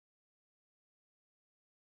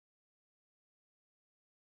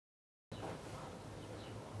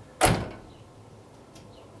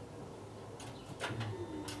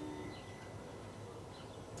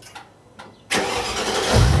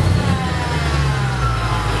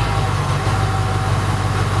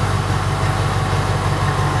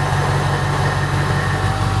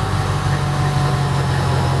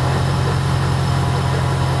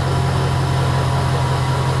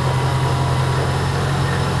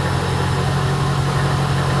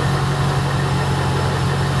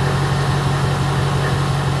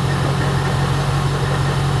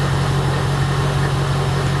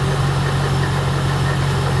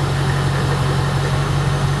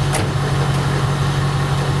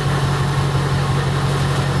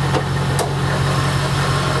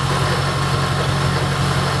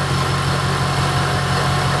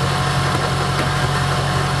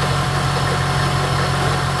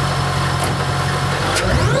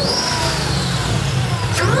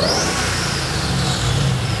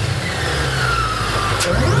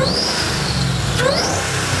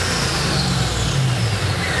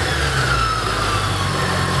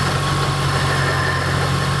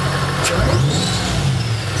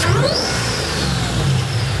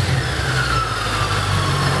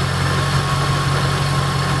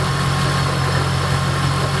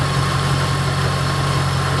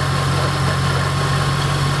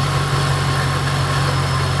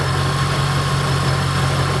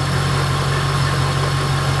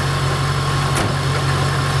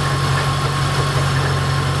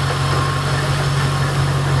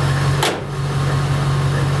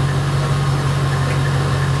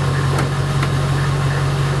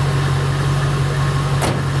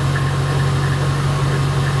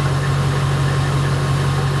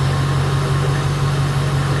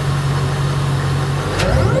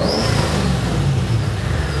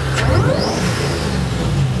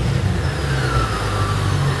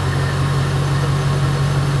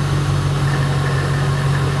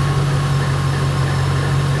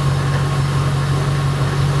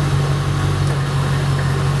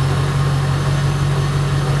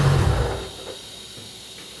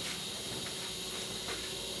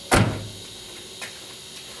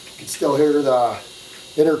Still hear the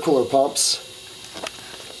intercooler pumps.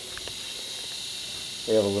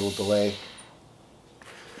 They have a little delay.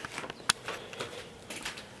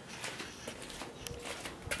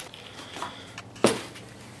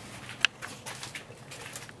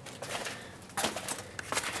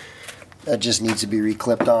 That just needs to be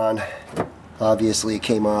reclipped on. Obviously it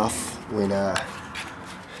came off when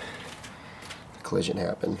collision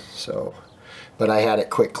happened, so, but I had it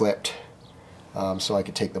quick clipped so I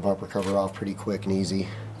could take the bumper cover off pretty quick and easy.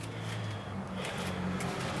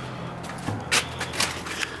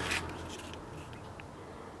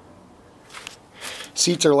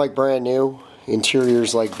 Seats are like brand new,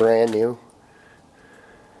 interior's like brand new.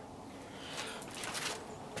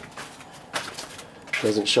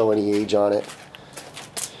 Doesn't show any age on it.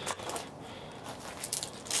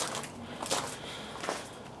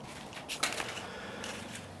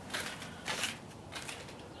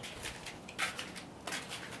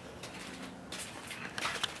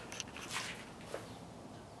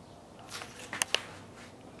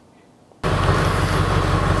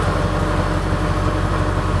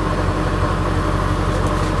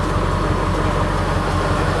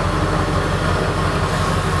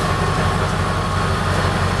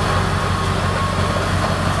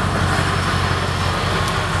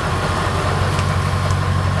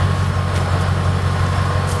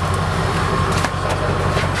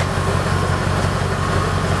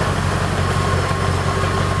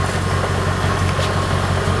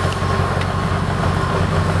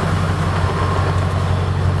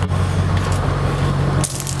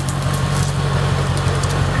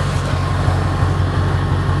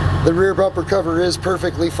 The rear bumper cover is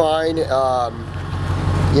perfectly fine. You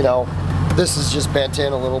know, this is just bent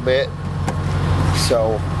in a little bit.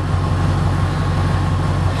 So,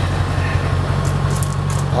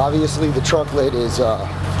 obviously the trunk lid is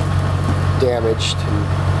damaged.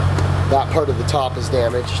 That part of the top is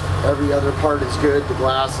damaged. Every other part is good. The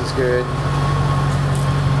glass is good.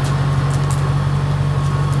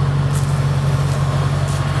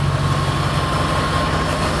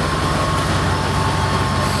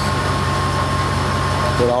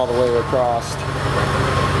 All the way across.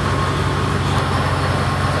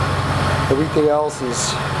 Everything else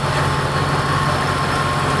is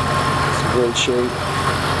in great shape.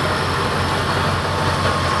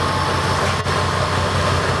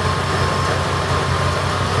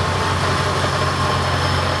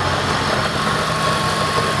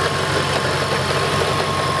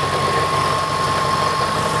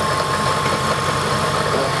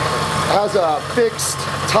 It has a fixed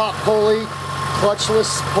top pulley,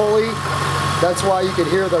 clutchless pulley. That's why you can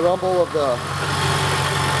hear the rumble of the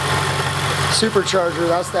supercharger.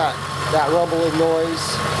 That's that rumbling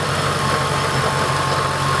noise.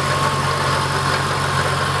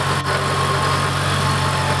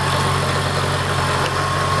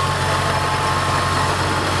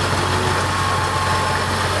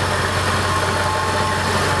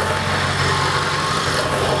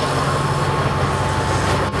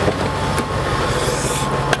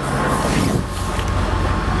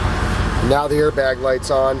 Now the airbag light's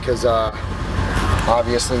on because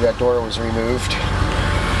obviously that door was removed.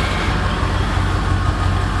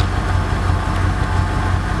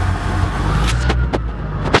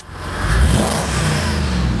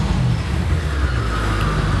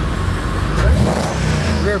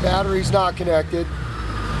 Rear battery's not connected.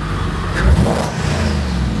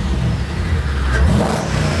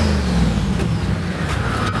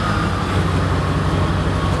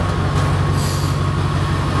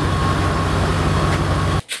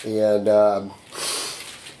 And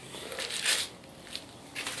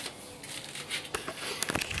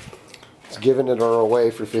it's giving it away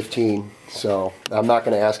for 15, so I'm not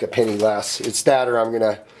going to ask a penny less. It's that, or I'm going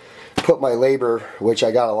to put my labor, which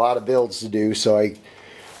I got a lot of builds to do, so I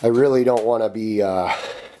really don't want to be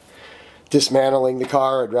dismantling the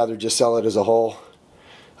car. I'd rather just sell it as a whole.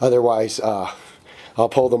 Otherwise, I'll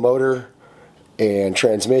pull the motor and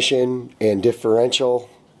transmission and differential,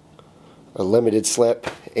 a limited slip,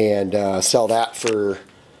 and sell that for,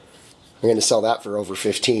 I'm going to sell that for over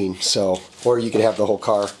 15. So, or you can have the whole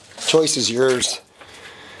car. Choice is yours.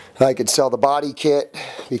 I could sell the body kit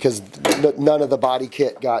because none of the body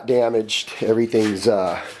kit got damaged. Everything's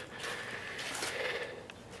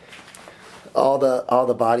all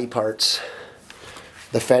the body parts,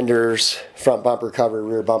 the fenders, front bumper cover,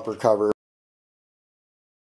 rear bumper cover,